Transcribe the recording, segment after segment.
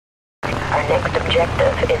Our next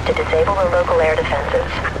objective is to disable the local air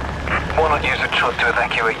defenses. Why not use a truck to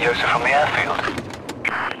evacuate Yosef from the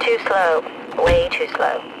airfield? Too slow. Way too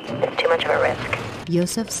slow. It's too much of a risk.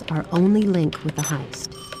 Yosef's our only link with the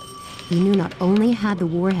heist. He knew not only had the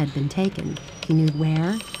warhead been taken, he knew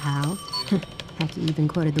where, how. Heck, he even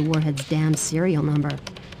quoted the warhead's damn serial number.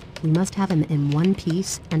 We must have him in one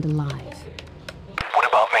piece and alive. What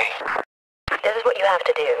about me? This is what you have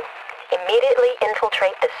to do. Immediately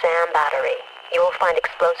infiltrate the SAM battery. You will find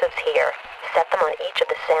explosives here. Set them on each of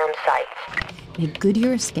the SAM sites. Make good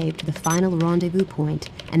your escape to the final rendezvous point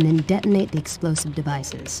and then detonate the explosive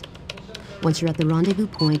devices. Once you're at the rendezvous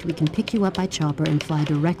point, we can pick you up by chopper and fly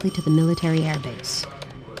directly to the military airbase.